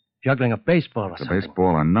 juggling a baseball or It's a something.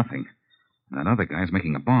 baseball or nothing. And that other guy's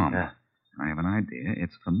making a bomb. Yeah. I have an idea.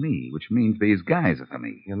 It's for me, which means these guys are for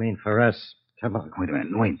me. You mean for us? Come on. Wait a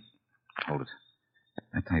minute. Wait. Hold it.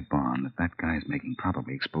 That type bomb that guy's making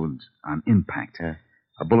probably explodes on impact. Yeah.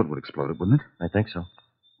 A bullet would explode it, wouldn't it? I think so.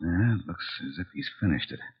 Yeah, it looks as if he's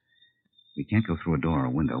finished it. We can't go through a door or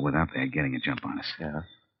window without their getting a jump on us. Yeah.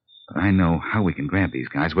 But I know how we can grab these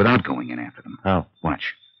guys without going in after them. How?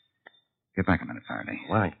 Watch. Get back a minute, Faraday.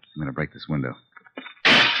 Why? I'm going to break this window.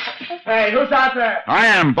 Hey, who's out there? I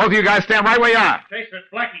am. Both of you guys stand right where you are. Chaser, it's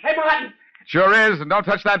Blackie. Hey, Martin! It sure is. And don't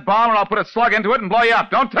touch that bomb or I'll put a slug into it and blow you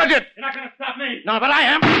up. Don't touch it! You're not going to stop me. No, but I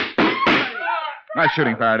am. Nice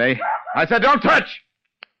shooting, Faraday. I said don't touch!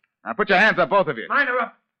 Now put your hands up, both of you. Mine are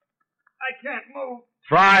up. I can't move.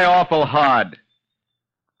 Try awful hard.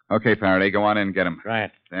 Okay, Faraday, go on in and get them.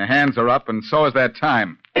 Right. Their hands are up, and so is their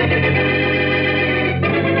time.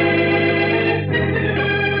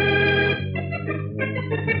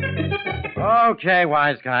 Okay,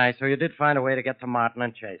 wise guy. So you did find a way to get to Martin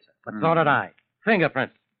and Chaser. But so did I.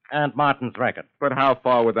 Fingerprints and Martin's record. But how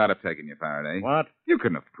far would that have taken you, Faraday? What? You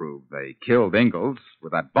couldn't have proved they killed Ingalls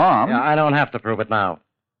with that bomb. Yeah, I don't have to prove it now.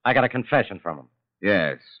 I got a confession from him.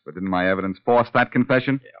 Yes, but didn't my evidence force that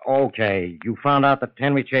confession? Okay, you found out that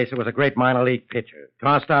Henry Chaser was a great minor league pitcher,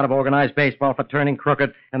 tossed out of organized baseball for turning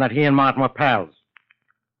crooked, and that he and Martin were pals.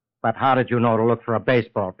 But how did you know to look for a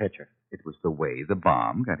baseball pitcher? It was the way the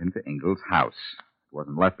bomb got into Ingalls' house. It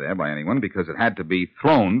wasn't left there by anyone because it had to be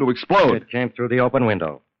thrown to explode. It came through the open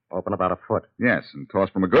window. Open about a foot. Yes, and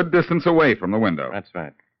tossed from a good distance away from the window. That's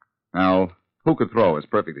right. Now, who could throw as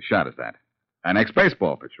perfect a shot as that? An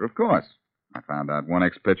ex-baseball pitcher, of course. I found out one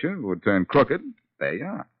ex-pitcher who would turn crooked. There you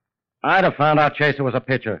are. I'd have found out Chaser was a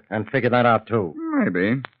pitcher and figured that out, too.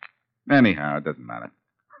 Maybe. Anyhow, it doesn't matter.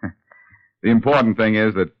 The important thing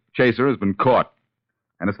is that Chaser has been caught.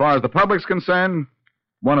 And as far as the public's concerned,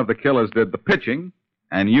 one of the killers did the pitching,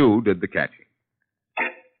 and you did the catching.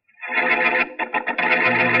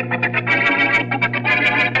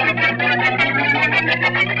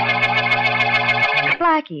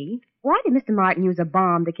 Blackie, why did Mr. Martin use a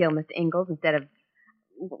bomb to kill Mr. Ingalls instead of,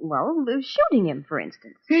 well, shooting him, for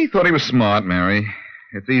instance? He thought he was smart, Mary.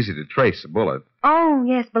 It's easy to trace a bullet. Oh,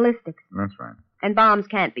 yes, ballistics. That's right. And bombs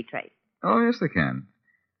can't be traced. Oh, yes, they can.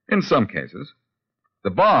 In some cases. The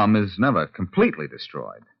bomb is never completely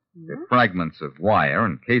destroyed. If fragments of wire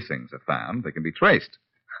and casings are found, they can be traced.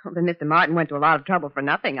 Well, then Mr. Martin went to a lot of trouble for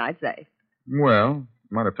nothing, I'd say. Well,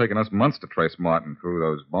 it might have taken us months to trace Martin through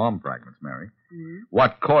those bomb fragments, Mary. Mm-hmm.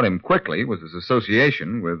 What caught him quickly was his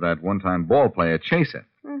association with that one-time ball player, Chaser.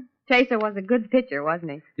 Chaser was a good pitcher,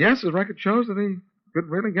 wasn't he? Yes, his record shows that he could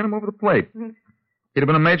really get him over the plate. He'd have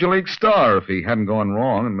been a major league star if he hadn't gone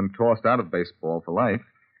wrong and been tossed out of baseball for life.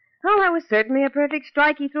 Well, that was certainly a perfect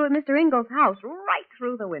strike he threw at Mr. Ingalls' house, right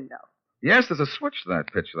through the window. Yes, there's a switch to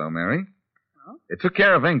that pitch, though, Mary. Oh? It took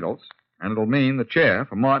care of Ingalls, and it'll mean the chair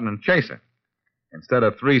for Martin and Chaser. Instead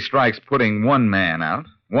of 3 strikes putting 1 man out,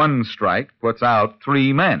 1 strike puts out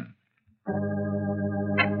 3 men.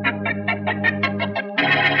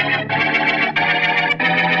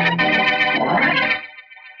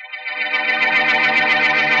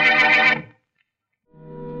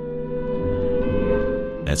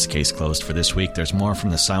 That's Case Closed for this week. There's more from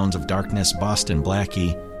the Sounds of Darkness, Boston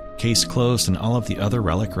Blackie, Case Closed, and all of the other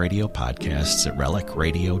Relic Radio podcasts at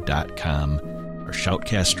relicradio.com. Our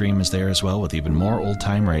Shoutcast stream is there as well with even more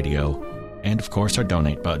old-time radio. And, of course, our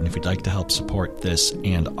donate button if you'd like to help support this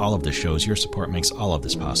and all of the shows. Your support makes all of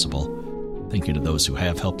this possible. Thank you to those who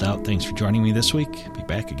have helped out. Thanks for joining me this week. Be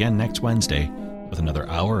back again next Wednesday with another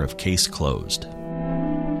hour of Case Closed.